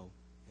let them know,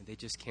 and they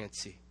just can't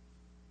see.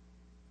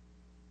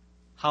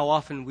 How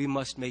often we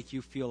must make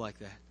you feel like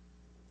that.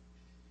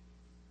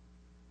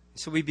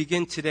 So we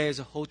begin today as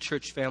a whole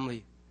church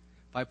family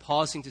by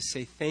pausing to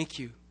say thank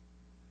you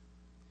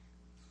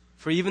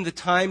for even the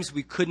times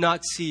we could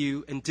not see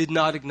you and did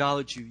not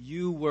acknowledge you.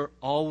 You were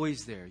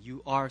always there.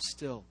 You are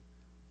still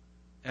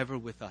ever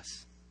with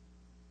us.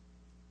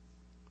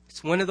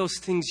 It's one of those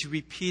things you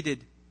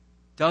repeated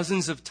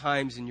dozens of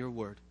times in your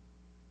word,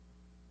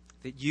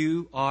 that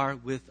you are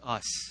with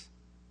us.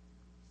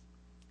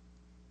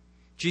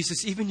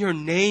 Jesus, even your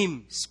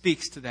name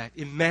speaks to that.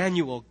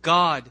 Emmanuel,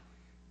 God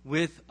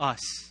with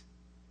us.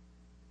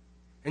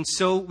 And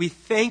so we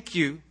thank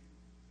you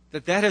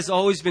that that has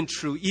always been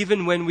true.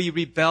 Even when we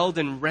rebelled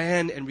and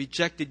ran and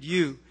rejected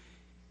you,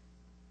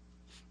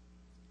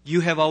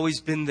 you have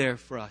always been there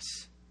for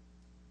us.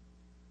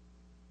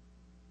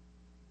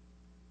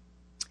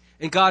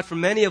 And God, for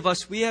many of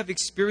us, we have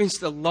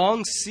experienced a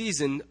long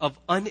season of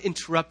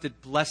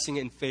uninterrupted blessing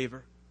and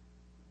favor.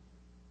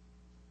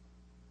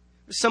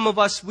 For some of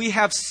us, we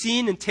have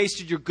seen and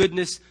tasted your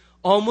goodness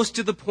almost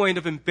to the point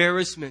of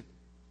embarrassment.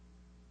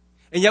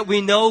 And yet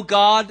we know,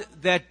 God,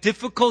 that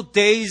difficult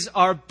days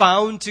are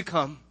bound to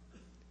come.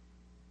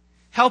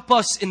 Help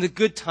us in the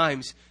good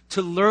times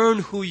to learn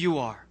who you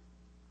are.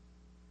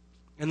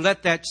 And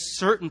let that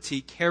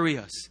certainty carry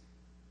us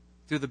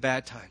through the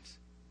bad times.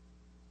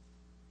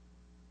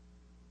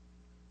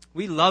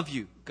 We love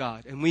you,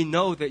 God, and we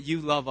know that you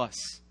love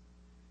us.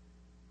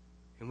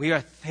 And we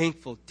are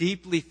thankful,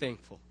 deeply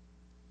thankful,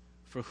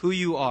 for who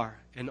you are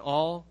and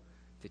all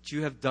that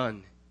you have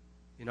done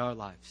in our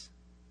lives.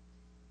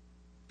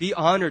 Be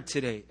honored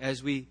today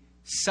as we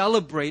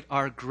celebrate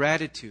our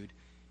gratitude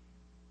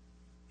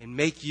and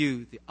make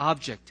you the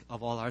object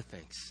of all our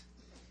thanks.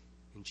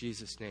 In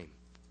Jesus' name,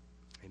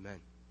 amen.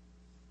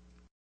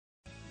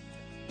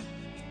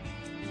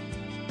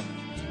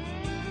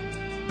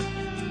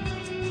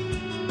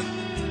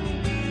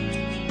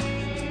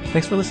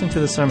 Thanks for listening to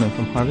the sermon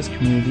from Harvest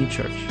Community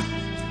Church.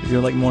 If you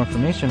would like more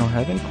information or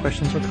have any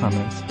questions or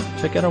comments,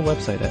 check out our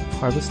website at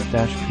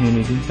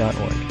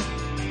harvest-community.org.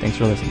 Thanks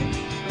for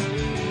listening.